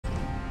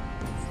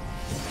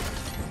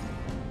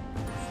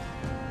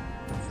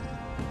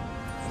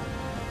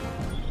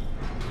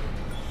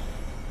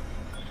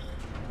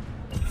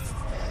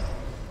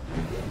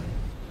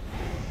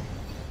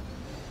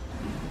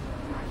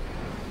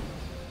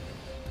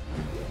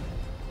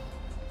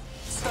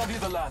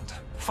Study the land.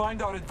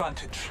 Find our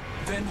advantage.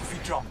 Then we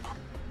jump.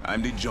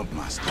 I'm the jump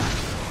master.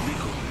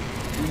 Nico,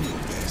 do your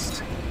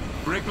best.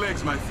 Break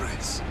legs, my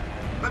friends.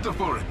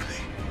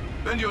 Metaphorically.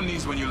 Bend your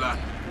knees when you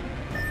land.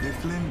 The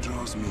flame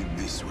draws me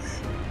this way.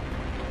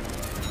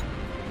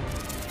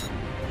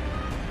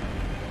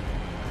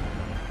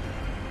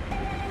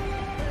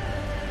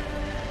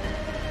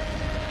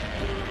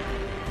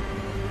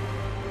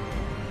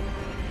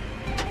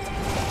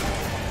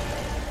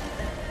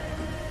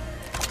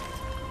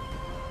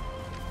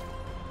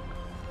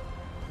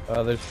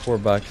 There's 4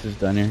 boxes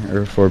down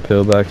here, or 4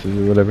 pill boxes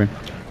or whatever.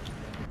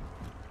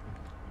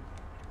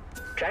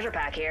 Treasure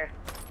pack here.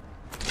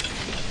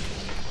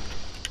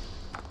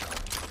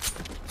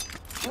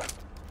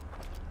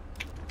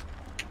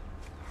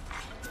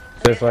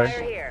 Fire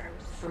here.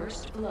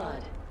 First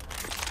blood.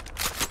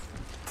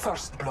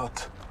 First blood.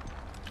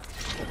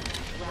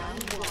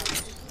 Round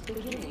 1.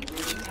 Beginning.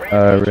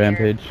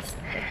 Rampage.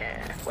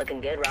 Looking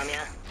good,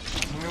 Ramya.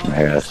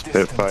 I got a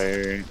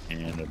Spitfire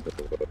and a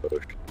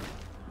Bush.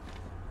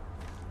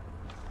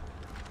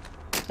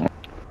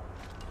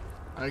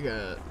 I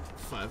got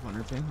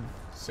 500 ping,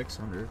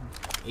 600,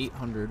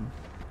 800.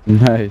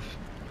 Nice.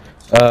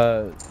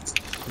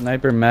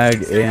 Sniper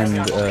mag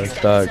and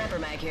stock. Sniper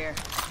mag here.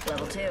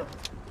 Level 2.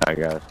 I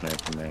got a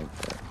sniper mag.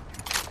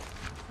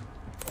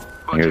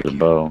 Here's a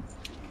bow.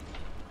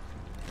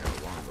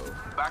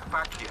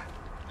 Backpack here.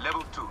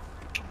 Level 2.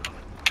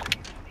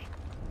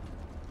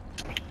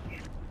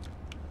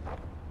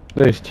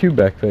 There's 2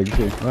 backpacks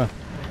here. Wow.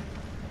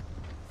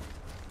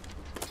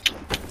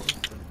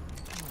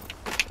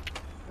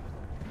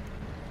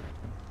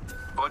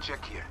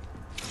 Check here.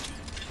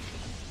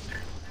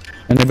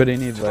 Anybody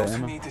need light Those who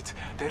ammo? need it,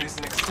 there is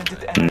an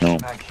extended energy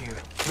mag here.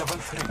 Level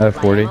 3. I have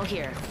 40.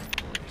 Here.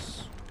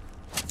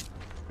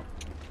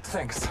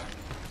 Thanks.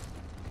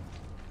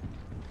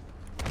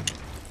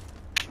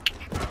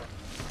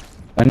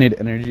 I need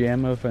energy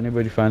ammo if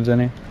anybody finds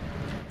any.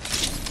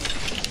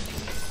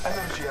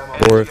 Energy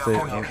ammo. Or if they.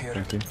 Ammo Oh, here.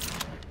 thank you.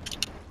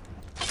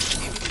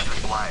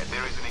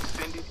 There is an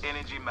extended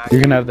energy mag. You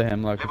can have the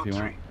hemlock if you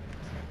want.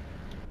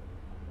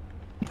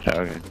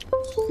 Okay.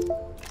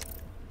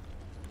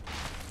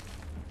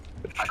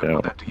 I can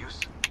put that to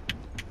use.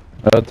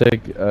 I'll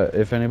take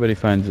if anybody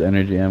finds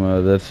energy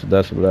ammo.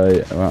 That's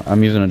what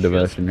I'm using a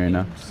devotion right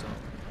now.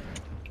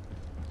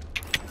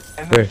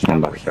 Where? Energy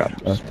ammo Somebody got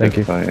Oh, thank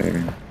you. Spitfire.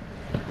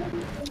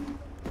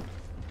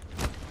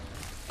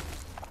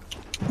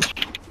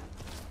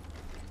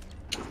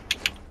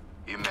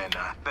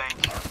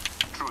 Thank you.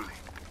 Truly.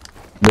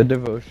 The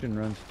devotion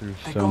runs through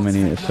so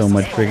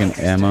much friggin'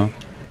 ammo. Yeah,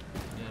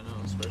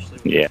 no, especially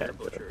with Yeah. the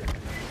butcher.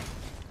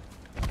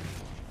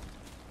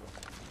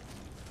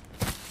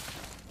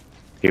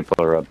 People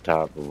are up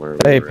top of where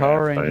Hey, we're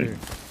Power at, Ranger.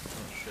 Oh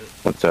shit.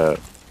 What's up?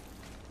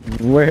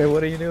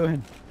 What are you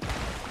doing?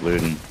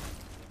 Looting.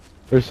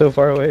 We're so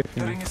far away The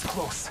from ring you. is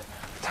close.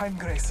 Time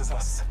graces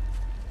us.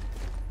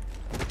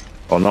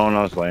 Well, no one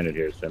else landed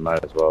here, so I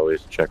might as well at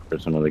least check for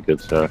some of the good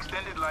stuff.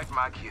 Extended light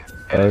mag here.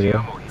 Okay. Energy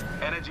ammo here.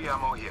 Energy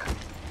ammo here.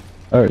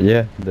 Oh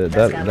yeah, That's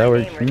got that my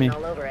works name for me.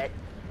 written all over it.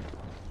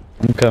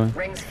 I'm coming.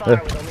 Rings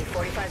far with only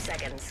 45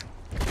 seconds.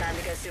 Time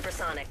to go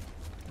supersonic.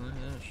 Oh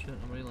yeah, shit,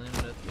 nobody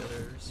landed at the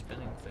other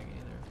spinning thing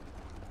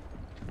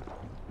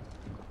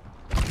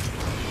either.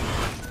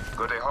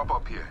 Got a hop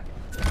up here.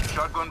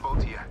 Shotgun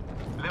bolt here.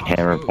 Level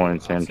Hammer Ooh,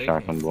 points I'll and take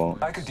shotgun it.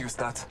 bolt. I could use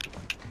that.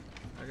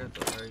 I got the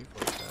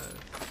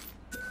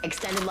RE45.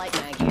 Extended light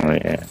mag Oh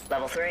here. yeah.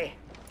 Level 3.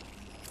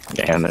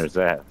 And there's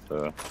that,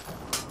 so.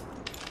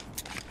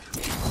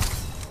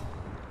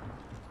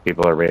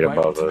 People are right My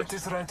above ultimate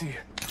us. is ready.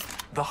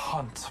 The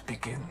hunt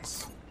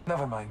begins.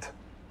 Never mind.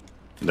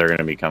 They're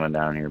gonna be coming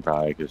down here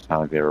probably, because it's not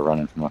like they were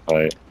running from a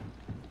fight.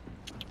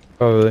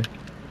 Probably.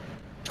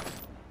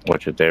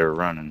 Which if they were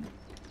running,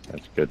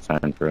 that's a good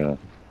sign for us.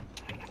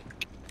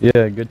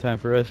 Yeah, good time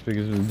for us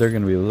because they're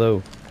gonna be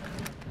low.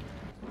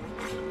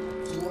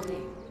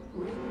 Warning.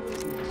 Ring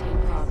movement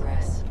in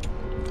progress.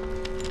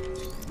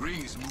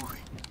 ring is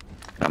moving.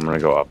 I'm gonna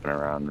go up and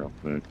around real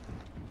quick.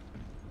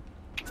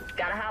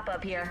 Gotta hop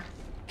up here.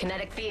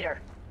 Kinetic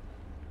feeder.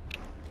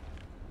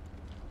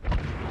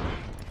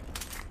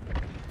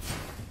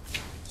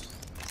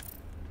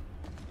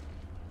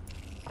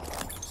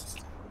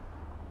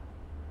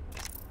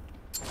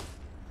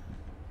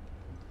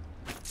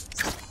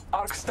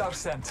 Arc star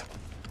sent.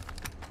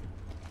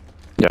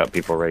 Yeah,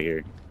 people right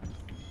here.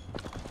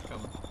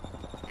 Coming.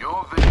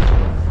 Your vision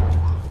will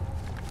fall.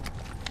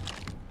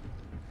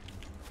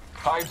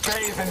 I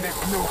bathe in this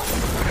blue.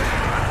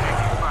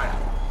 Taking fire.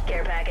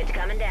 Care package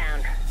coming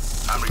down.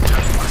 I'm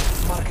recharging my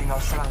Marking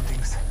our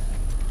surroundings.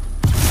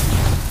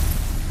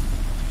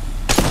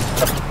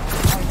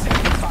 I'm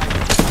taking fire.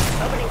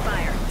 Opening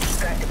fire.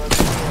 Extractable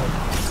concealed.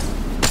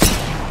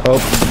 Oh,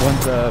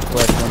 one's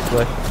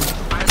flesh.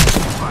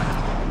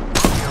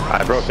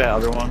 I broke that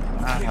other one.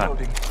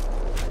 Reloading.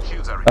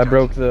 shields are I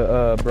broke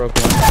the broke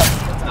one.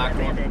 Knock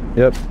bandit.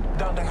 Yep.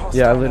 Down the hostile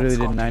Yeah, I literally did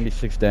Scorpion.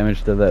 96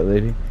 damage to that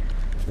lady.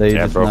 They Yeah,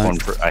 I just broke one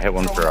knocked. for. I hit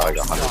one for like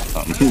 100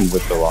 something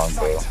with the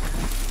longbow.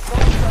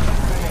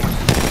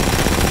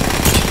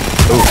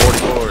 Ooh,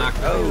 44. Knocked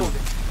out. Oh.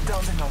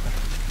 Down another.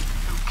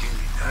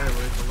 Alright,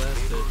 where's the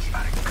last bitch?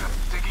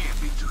 Taking a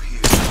beat to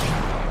here.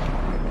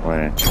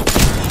 Wait.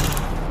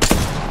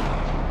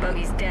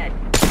 Bogey's dead.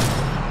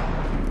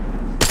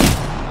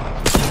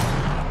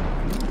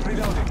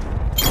 Reloading.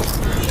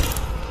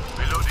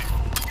 Reloading.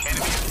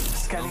 Enemy.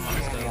 Scanning the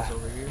area. That was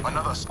over here.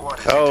 Another squad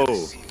has Oh. entered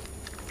the scene.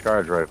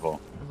 Charge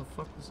rifle. Where the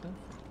fuck was that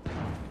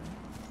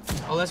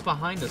from? Oh, that's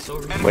behind us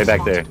over here. Enemy Way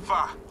back there. spotted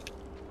far.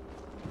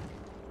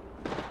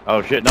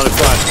 Oh shit, another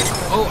squad.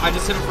 Oh, I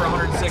just hit him for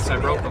 106. I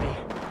broke him.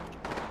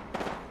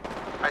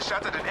 I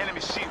shattered an enemy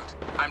shield.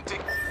 I'm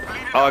taking.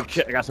 Oh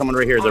shit, I got someone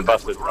right here. They're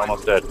busted.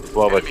 Almost dead.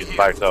 Well, but she's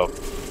by herself.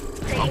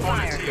 Taking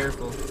fire.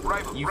 Careful.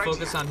 Rival, You right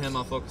focus here. on him,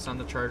 I'll focus on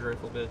the charge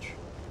rifle, bitch.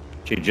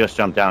 She just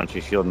jumped down.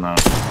 She's shielding up.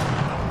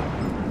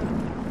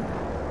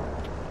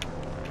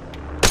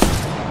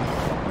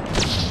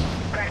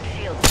 Cracked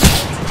shield.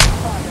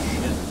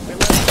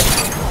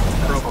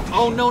 Broke him.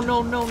 Oh, no,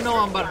 no, no, no,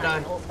 I'm about to die.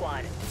 Whole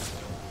squad.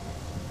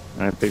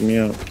 Alright, pick me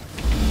up.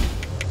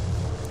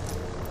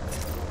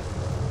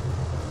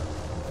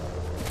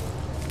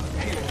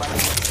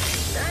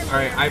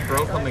 Alright, I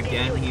broke him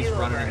again. He's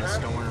running in a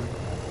storm.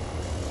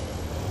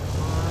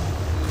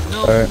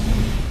 No. Alright.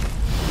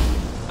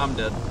 I'm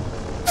dead.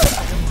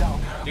 I'm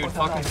down. Dude, But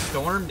fucking alive.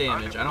 storm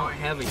damage. I don't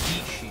have a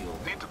heat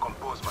shield. Need to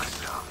compose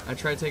myself. I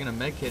tried taking a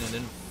med kit and it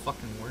didn't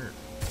fucking work.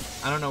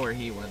 I don't know where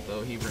he went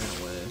though. He ran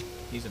away.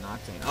 He's an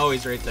octane. Oh,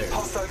 he's right there.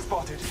 Hostile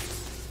spotted.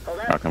 Hold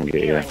up. I'll come get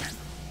you. Healing.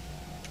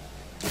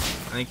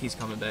 I think he's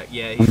coming back.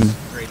 Yeah, he's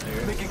right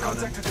there. Making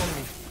Running. contact with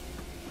enemy.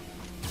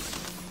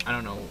 I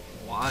don't know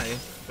why,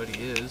 but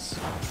he is.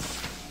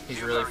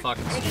 He's really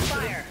fucking Taking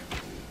stupid. fire.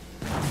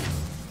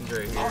 He's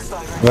right here.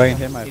 Hostile If I can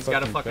hit my He's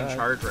got a fucking shot,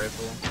 charge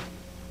rifle.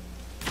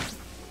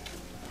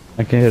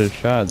 I can hit a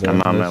shot though.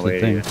 I'm on That's my the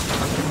way. thing.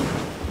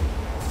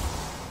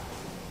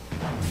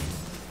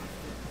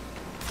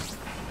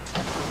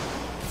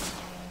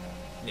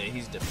 Yeah,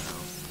 he's dipping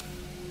out.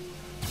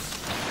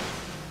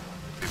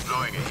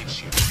 Deploying a heat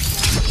shield.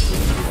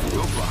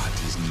 Your part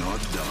is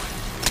not done.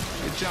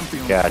 The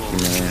champion Got you,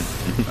 falls. man.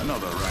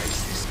 Another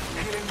rises.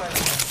 healing my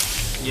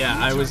friend. Yeah,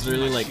 I was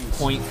literally like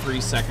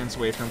 0.3 seconds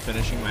away from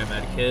finishing my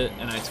med kit,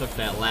 and I took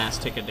that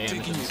last tick of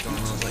damage in the storm.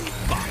 I was like,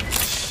 fuck.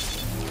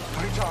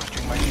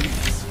 Recharging my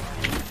shields.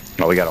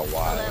 Oh, we got a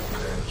while.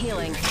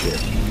 Healing.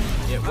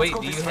 Yeah, wait,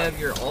 do you have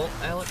your ult,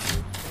 Alex?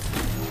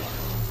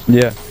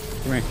 Yeah.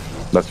 Come here.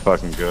 Let's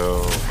fucking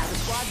go. The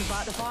squad's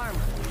about to farm.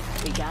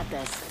 We got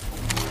this.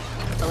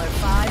 Alert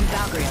 5,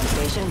 Valkyrie on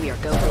station. We are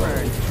go for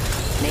burn.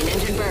 Main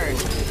engine burned.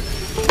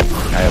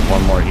 I have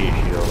one more heat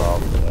shield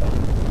off.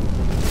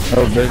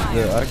 Oh, there's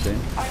the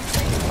octane.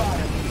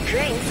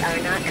 Drinks are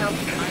not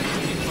comfortable.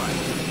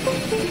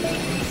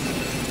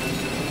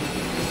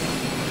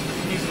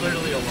 He's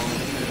literally alone.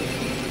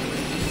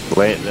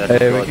 Wait, that's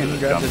Hey, we go to can the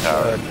grab jump this.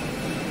 tower.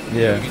 You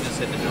Yeah. can just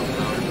hit the jump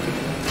tower.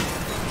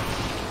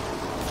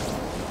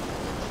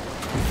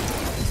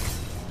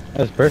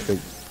 That's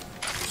perfect.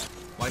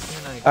 Why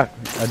can't I?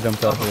 I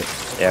jumped off it.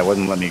 Yeah, it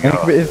wouldn't let me go.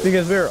 And it's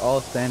because we were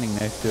all standing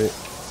next to it.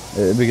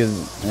 Because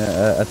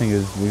I think it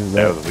was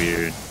That that. was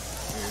weird.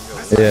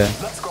 Yeah.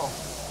 Let's go.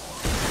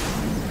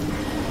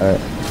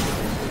 Alright.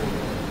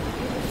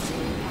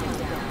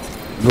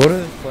 Go to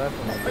this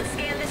platform. Let's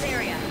scan this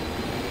area.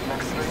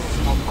 Next ring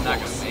is multiple Not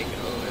doors. gonna make it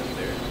all the way up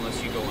there unless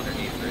you go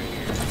underneath right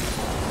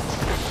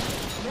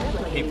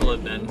here. People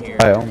have been here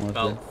I almost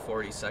about did.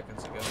 40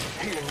 seconds ago.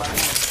 Healing my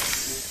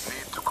friend.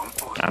 Need to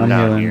compose. I'm I'm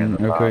down here healing in the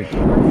real bottom.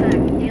 quick. One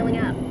sec. Healing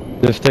up.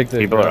 Just take the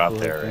People are grapple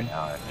up there thing. right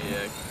now.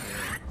 Yeah.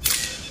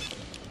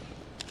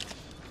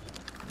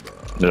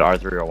 There's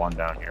R301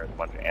 down here with a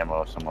bunch of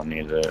ammo if someone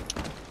needs it.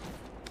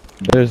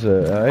 There's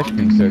a ice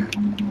cream truck.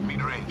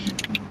 Mid-range.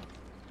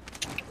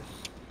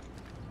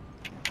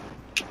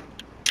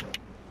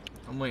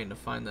 I'm waiting to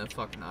find that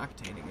fucking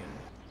octane again.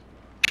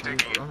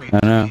 Taking a running. beat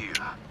I know. to here.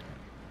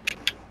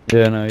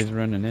 Yeah, no, he's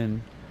running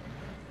in.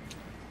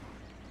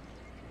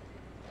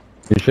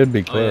 He should be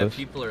Oh yeah, close.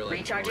 people are like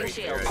Recharging right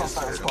there. I shields. just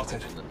heard them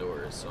Spotted. open the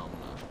doors, so I'm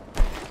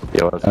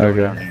Yo, let's go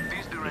Okay. down here.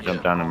 These directions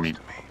Jump down on belongs me.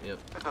 to Yep.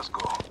 Let us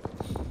go.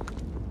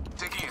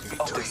 Taking a beat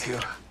to Optics here.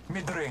 here.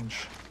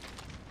 Mid-range.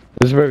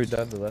 This is where we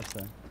died the last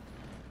time.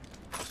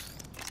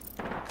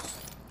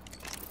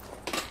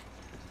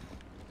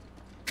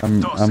 I'm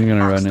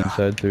gonna run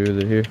inside through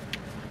the here.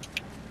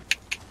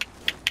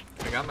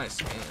 I got my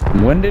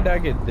scan. When did I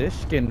get this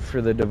skin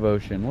for the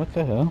devotion? What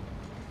the hell?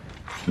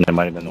 That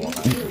might have been the one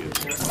I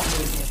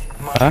used.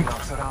 Marking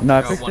marks around. No,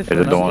 I got picked one. this Is one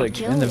it the up one?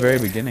 like in the very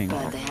beginning.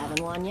 But they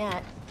haven't won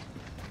yet.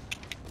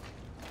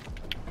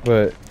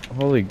 But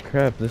holy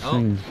crap, this Oh,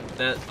 thing's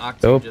that octane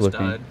dope just looking.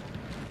 died.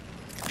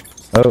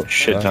 oh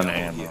Shit ton fuck. of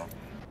ammo.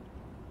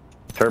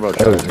 Turbo Oh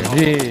charger.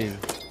 jeez.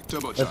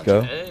 Turbocharger. Let's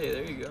go. Hey,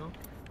 there you go.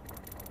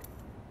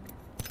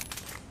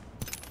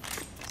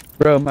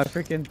 Bro, my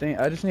freaking thing,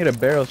 I just need a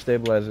barrel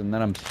stabilizer and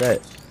then I'm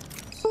set.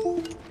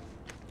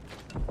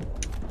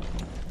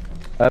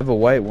 I have a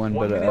white one,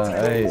 but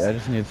I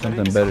just need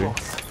something better.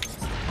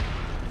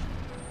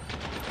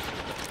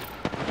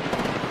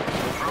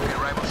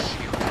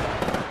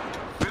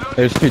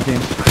 There's 2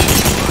 teams.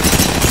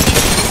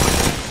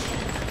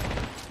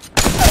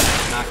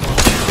 Knock one.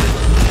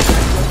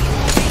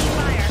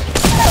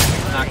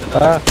 Knock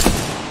another.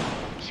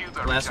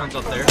 Last one's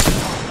up there.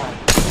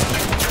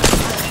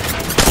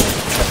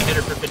 Hit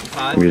her for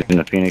 55. I'm using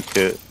the Phoenix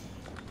kit.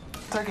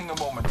 Taking a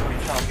moment to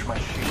recharge my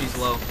shield. She's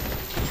low.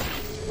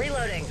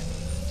 Reloading.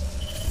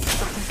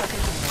 30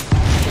 seconds.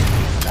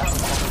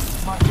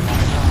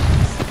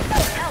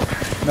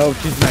 No,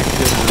 she's next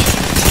to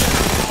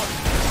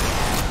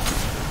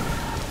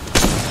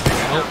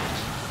Nope.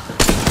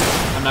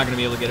 I'm not gonna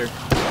be able to get her.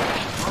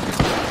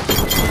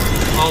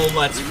 Oh,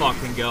 let's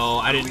fucking go.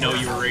 I didn't know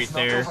you were right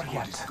there.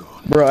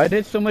 Bro, I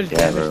did so much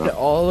damage bro. to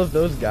all of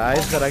those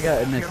guys that I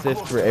got an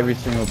assist for every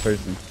single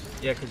person.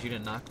 Yeah, because you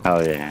didn't knock them.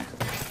 Oh yeah.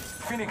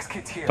 Phoenix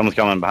kit here. Someone's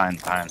coming behind.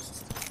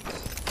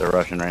 They're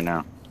rushing right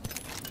now.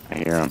 I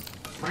hear them.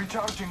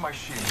 Recharging my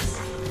shields.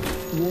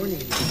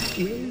 Warning.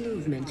 Ring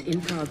movement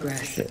in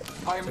progress.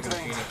 I am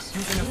trained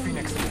using a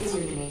Phoenix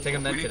kit. Take a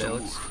medkit,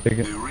 Alex. Take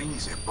it. The ring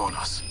is a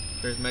bonus.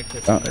 There's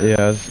medkits. Oh, in there.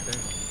 yeah,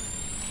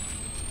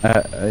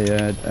 Okay.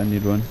 yeah, I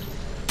need one.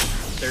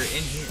 They're in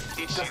here.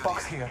 This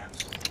box here.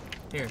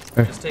 Here,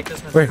 Where? just take this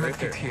medkit Where? right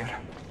Kit there. here.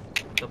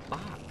 The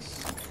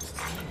box.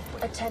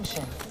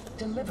 Attention.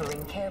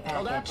 Delivering care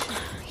package.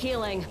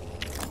 Healing.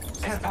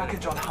 Care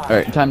package on high.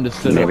 Alright, time to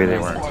sit Maybe up. they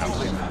weren't.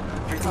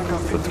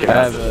 Let's get I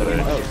out have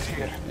this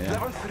way. yeah.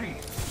 Level 3.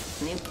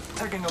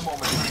 Taking a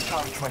moment to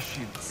recharge my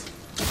shields.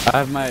 I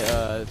have my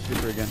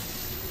super again.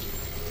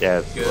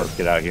 Yeah, Good. let's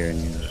get out here and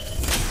use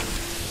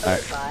it. Alert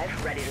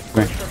 5, ready to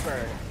push for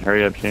burn.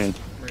 Hurry up, Shane.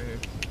 Right here.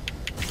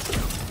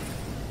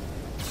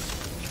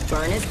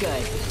 Burn is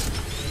good.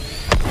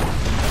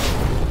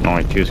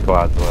 Only 2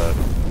 squads left.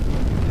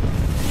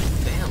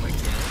 Damn, I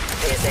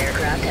can't. This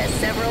aircraft has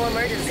several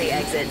emergency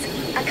exits,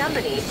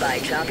 accompanied by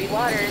choppy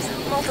waters,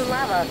 molten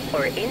lava,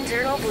 or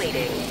internal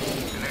bleeding.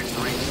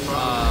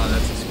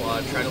 That's a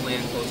squad. Try to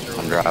land closer.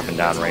 I'm dropping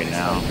down right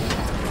now.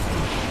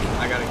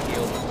 I gotta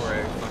heal before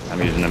I fucking.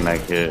 I'm using the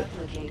med kit.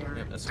 Replicator.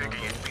 Yep, that's not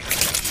good.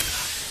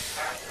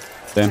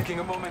 Damn. Taking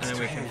a moment And then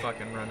to we can heal.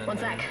 fucking run in One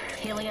there. sec.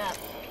 Healing up.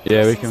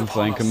 Yeah, we can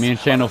flank them. Me and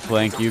Shane will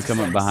flank. You come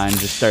up behind.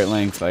 Just start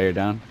laying fire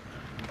down.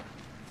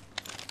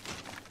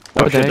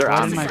 Oh What the shit, heck? they're Why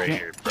on did me my right can-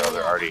 here, bro.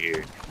 They're already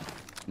here.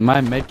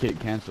 My medkit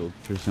canceled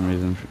for some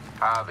reason.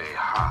 Have a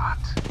heart.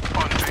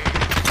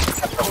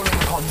 Unveil. Calling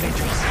upon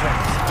nature's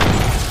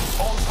strength.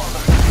 All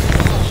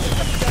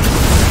father.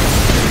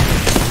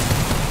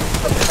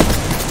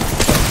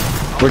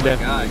 We're dead.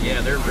 God,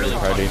 yeah, they're really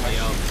Party. fucking me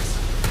up.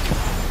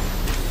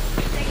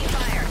 Taking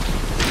fire.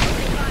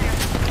 Taking fire.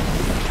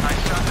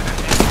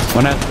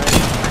 One has ready.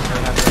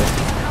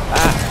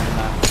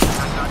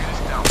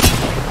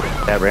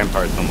 That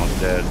rampart's almost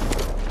dead.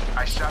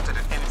 I shot at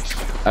an enemy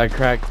shield. I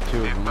cracked 2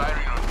 of They're them.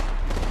 firing on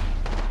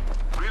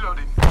me.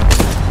 Reloading.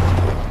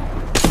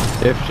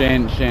 If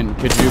Shane,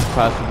 could you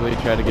possibly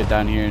try to get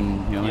down here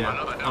and heal me? Yeah,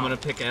 I'm gonna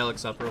pick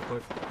Alex up real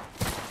quick.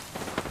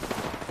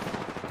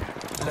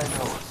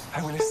 Leno,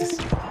 I will assist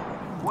you.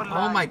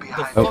 Oh my, the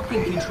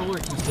fucking controller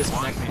keeps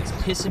disconnecting. It's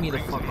pissing me the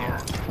fuck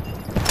off.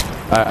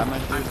 Alright, I'm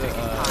gonna do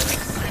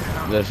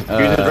this, He's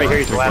right here.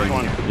 He's the last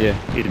one. Yeah.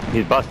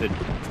 He's busted.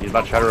 He's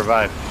about to try to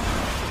revive.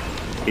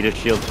 He just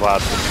shield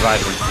swapped. He's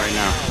reviving right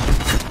now.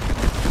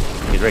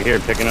 He's right here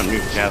picking up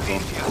Newcastle.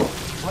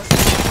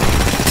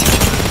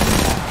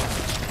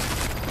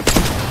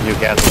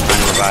 Newcastle's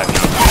trying to revive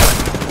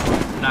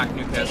now. Knock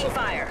Newcastle. Taking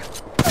fire.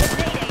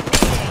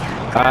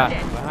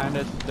 Behind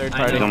us, third I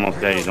party. He's almost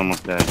dead. He's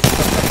almost dead.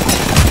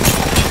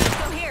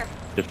 Go here.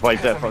 Just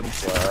wipe that fucking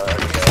squad.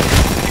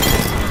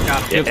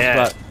 Got him.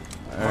 Yeah. Spot.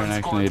 Or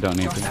actually, you don't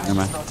need to. Never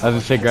mind. I was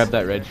gonna say grab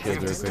that red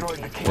shield real quick.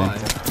 Why? Yeah.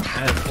 I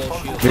had full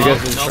shield. You guys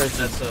Oh, is nope, first.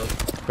 that's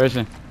a...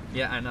 Person.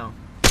 Yeah, I know.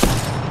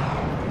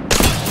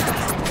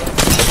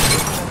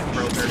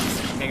 Broker.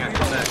 Hang on,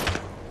 come back.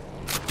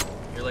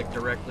 You're like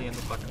directly in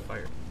the fucking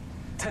fire.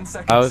 10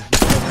 seconds. I was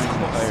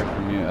covering the fire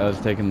from you. I was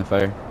taking the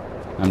fire.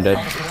 I'm dead.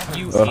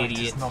 You Oh.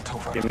 idiot. Not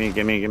over. Give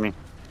me.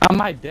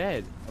 Am I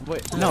dead?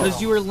 Wait, no.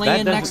 Because you were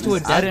laying that next to a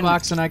doesn't- I dead didn't-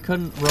 box and I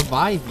couldn't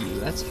revive you.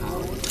 That's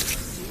how.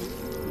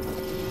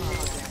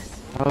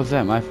 How was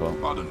that my fault?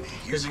 Pardon me.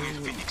 Because Using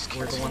you a Phoenix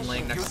were kit. the one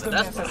laying next Use to the the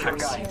death map as your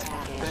box. guide.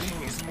 The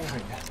ring is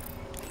moving.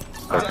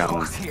 Fuck That on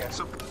box him. here. There's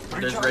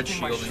red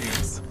Recharging my shield in here.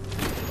 shields.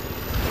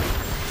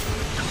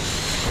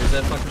 Where's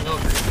that fucking milk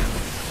again?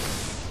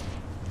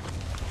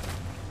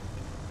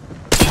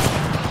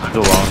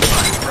 Still long.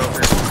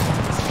 Broker.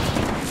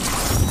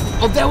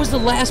 Oh, that was the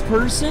last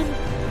person?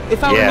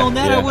 If I would Yeah, have known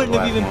that, yeah, I wouldn't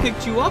have last even one.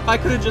 picked you up. I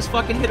could have just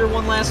fucking hit her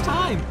one last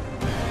time.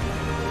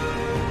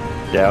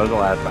 Yeah, it was the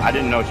last. I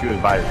didn't know she was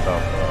by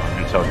herself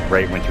until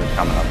right when she was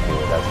coming up to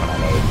it. That's when I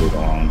know it was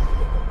alone.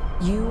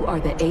 You are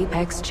the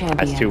Apex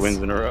champions. That's 2 wins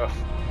in a row.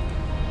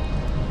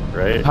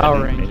 Right?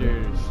 Power I think-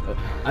 Rangers.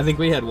 I think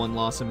we had one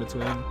loss in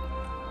between.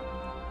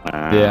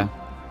 Yeah.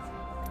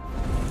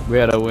 We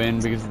had a win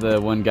because the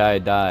one guy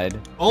died.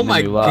 Oh and then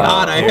my we lost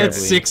god, I had terribly.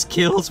 6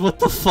 kills. What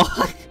the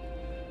fuck?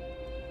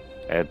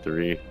 I had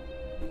 3.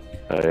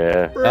 Oh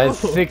yeah. I had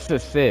 6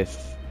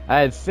 assists. I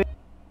had 6